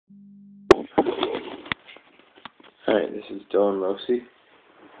Alright, this is Dylan Rossi,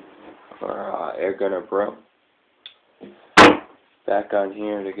 or Air Gunner Bro. Back on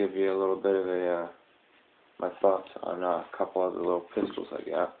here to give you a little bit of my thoughts on a couple of the little pistols I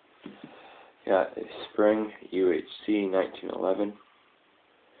got. Got a Spring UHC 1911.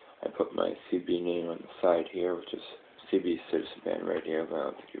 I put my CB name on the side here, which is CB Citizen Band right here, but I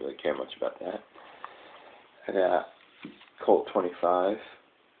don't think you really care much about that. I got Colt 25,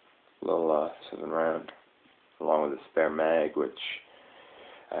 little 7-round, along with a spare mag, which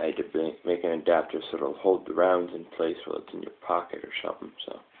I had to make an adapter so it'll hold the rounds in place while it's in your pocket or something.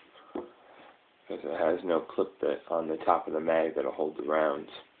 So, because it has no clip bit on the top of the mag that'll hold the rounds.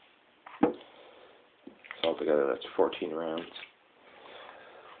 So altogether, that's 14 rounds.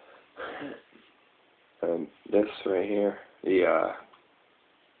 And this right here, the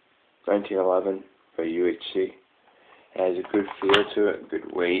 1911 by UHC, has a good feel to it,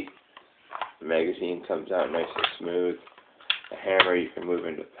 good weight. The magazine comes out nice and smooth. The hammer you can move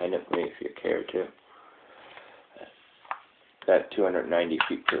independently if you care to. Got 290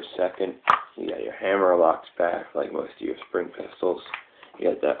 feet per second. You got your hammer locks back like most of your spring pistols.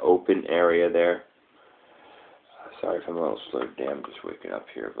 You got that open area there. Sorry if I'm a little slowed down, I'm just waking up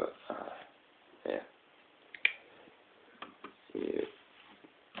here, but yeah. You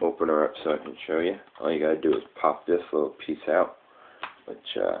open her up so I can show you. All you gotta do is pop this little piece out, which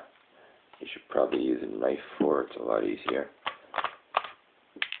you should probably use a knife for. It's a lot easier.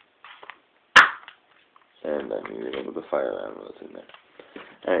 And then you're able to fire ammo in there.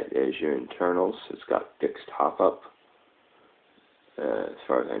 Alright, there's your internals. It's got fixed hop-up. As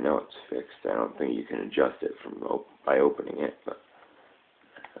far as I know, it's fixed. I don't think you can adjust it by opening it, but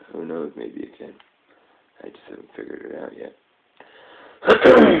who knows, maybe you can. I just haven't figured it out yet.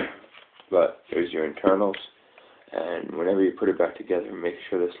 But there's your internals, and whenever you put it back together, make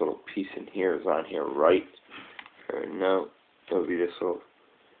sure this little piece in here is on here right. Or no, it'll be this little.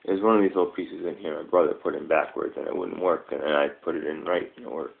 There's one of these little pieces in here my brother put in backwards and it wouldn't work, and then I put it in right and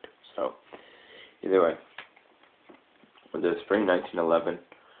it worked. So, either way. With the Spring 1911,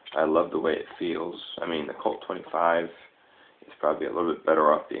 I love the way it feels. I mean, the Colt 25 is probably a little bit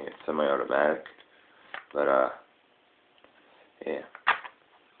better off being a semi-automatic. But, yeah.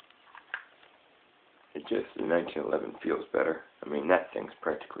 The 1911 feels better. I mean, that thing's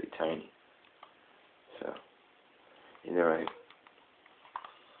practically tiny. So, either way.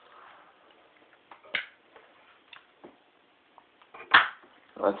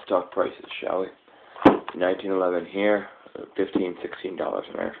 Let's talk prices, shall we? 1911 here, $15, $16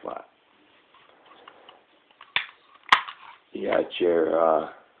 an air flat. You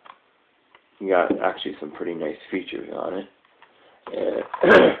got actually some pretty nice features on it.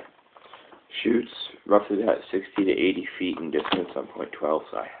 It shoots roughly about 60 to 80 feet in distance on .12,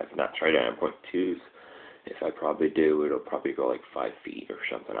 so I have not tried it on .2s. If I probably do, it'll probably go like 5 feet or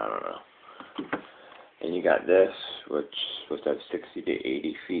something, I don't know. And you got this, which is supposed to have 60 to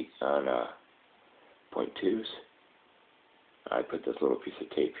 80 feet on .2s. I put this little piece of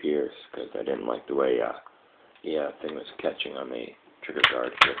tape here because I didn't like the way thing was catching on the trigger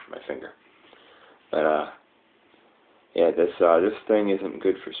guard here for my finger. But yeah, this thing isn't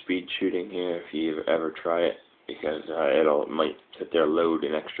good for speed shooting here if you ever try it, because it might sit there load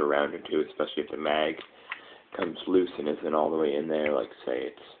an extra round or two, especially if the mag comes loose and isn't all the way in there. Like say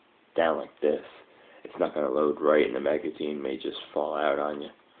it's down like this. It's not going to load right, and the magazine may just fall out on you.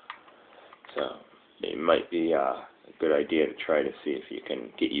 So it might be a good idea to try to see if you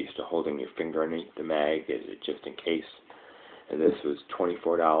can get used to holding your finger underneath the mag, just in case. And this was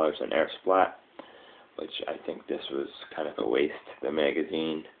 $24 an air splat, which I think this was kind of a waste. The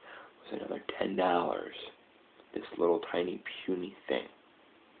magazine was another $10. This little tiny puny thing.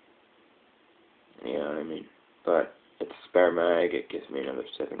 You know what I mean? But it's a spare mag. It gives me another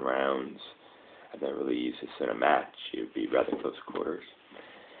 7 rounds. I've never really used this in a match. It would be rather close quarters.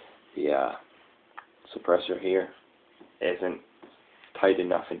 The suppressor here isn't tight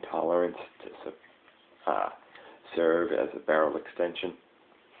enough in tolerance to serve as a barrel extension.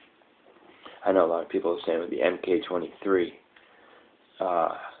 I know a lot of people are saying with the MK23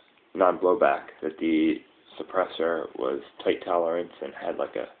 non-blowback that the suppressor was tight tolerance and had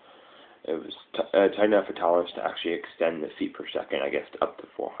like it was tight enough a tolerance to actually extend the feet per second, I guess, up to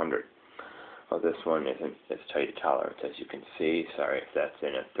 400. Well, this one isn't as tight a tolerance as you can see. Sorry if that's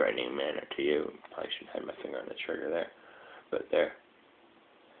in a threatening manner to you. Probably shouldn't have my finger on the trigger there. But there.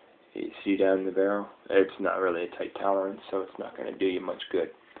 You see down the barrel? It's not really a tight tolerance, so it's not going to do you much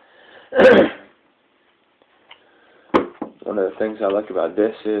good. One of the things I like about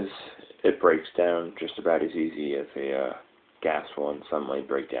this is it breaks down just about as easy as a gas ones, some might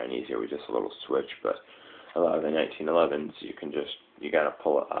break down easier with just a little switch, but a lot of the 1911s, you gotta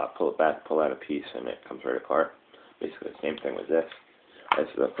pull it back, pull out a piece, and it comes right apart. Basically the same thing with this. This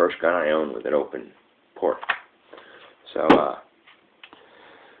is the first gun I own with an open port. So,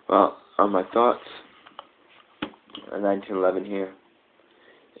 well, on my thoughts, a 1911 here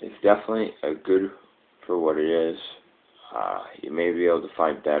is definitely a good for what it is. You may be able to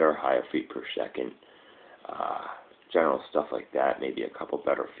find better, higher feet per second, general stuff like that, maybe a couple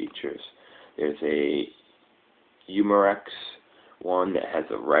better features. There's a Humerex one that has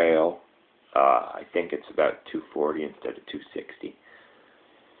a rail. I think it's about 240 instead of 260.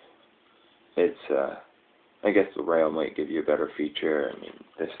 It's, I guess the rail might give you a better feature. I mean,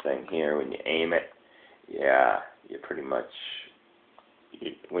 this thing here, when you aim it, yeah, you pretty much,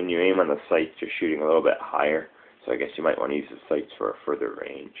 when you aim on the sights, you're shooting a little bit higher. So I guess you might want to use the sights for a further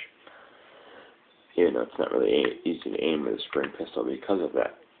range. You know, it's not really easy to aim with a spring pistol because of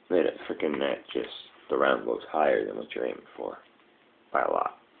that. The round goes higher than what you're aiming for by a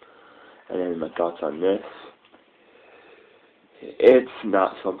lot. And then my thoughts on this. It's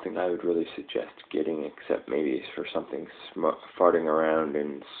not something I would really suggest getting, except maybe it's for something farting around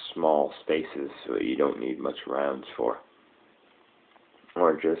in small spaces so you don't need much rounds for.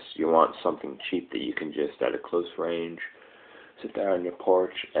 Or just you want something cheap that you can just at a close range sit there on your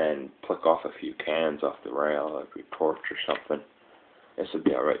porch and pluck off a few cans off the rail every porch or something. This would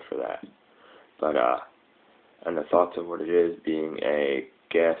be alright for that. But and the thoughts of what it is being a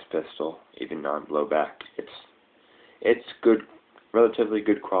gas pistol, even non-blowback, it's good, relatively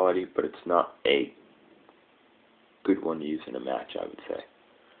good quality, but it's not a good one to use in a match, I would say.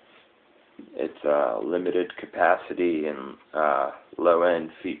 It's limited capacity and low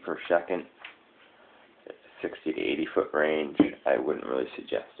end feet per second, 60 to 80 foot range. I wouldn't really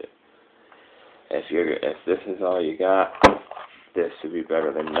suggest it. If this is all you got, this would be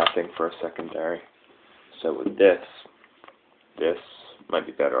better than nothing for a secondary. So with this might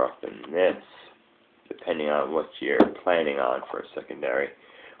be better off than this, depending on what you're planning on for a secondary.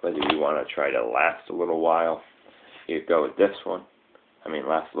 Whether you want to try to last a little while, you go with this one. I mean,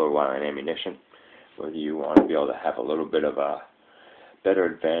 last a little while in ammunition. Whether you want to be able to have a little bit of a better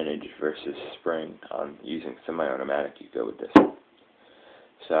advantage versus spring on using semi-automatic, you go with this.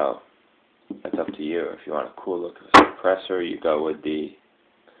 So that's up to you. If you want a cool look of a suppressor, you go with the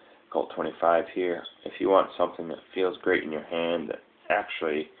Colt 25 here. If you want something that feels great in your hand, that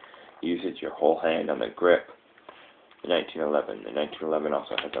actually uses your whole hand on the grip, the 1911. The 1911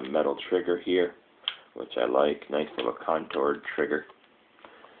 also has a metal trigger here, which I like. Nice little contoured trigger.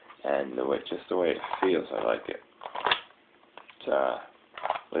 And just the way it feels, I like it. It's,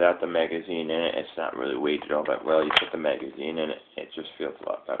 without the magazine in it, it's not really weighted all that well. You put the magazine in it, it just feels a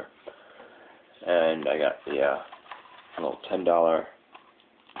lot better. And I got the little $10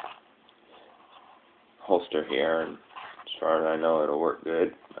 holster here, and as far as I know, it'll work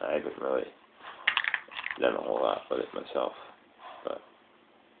good. I haven't really done a whole lot with it myself. But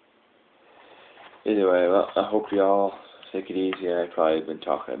either way, well, I hope y'all take it easy. I've probably been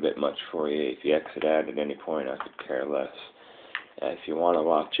talking a bit much for you. If you exit out at any point, I could care less. If you want to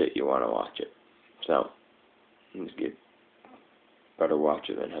watch it, you want to watch it. So, it's good. Better watch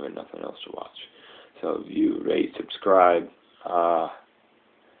it than having nothing else to watch. So, view, rate, subscribe,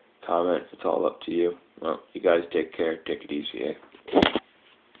 comment. It's all up to you. Well, you guys take care. Take it easy, eh?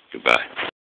 Goodbye.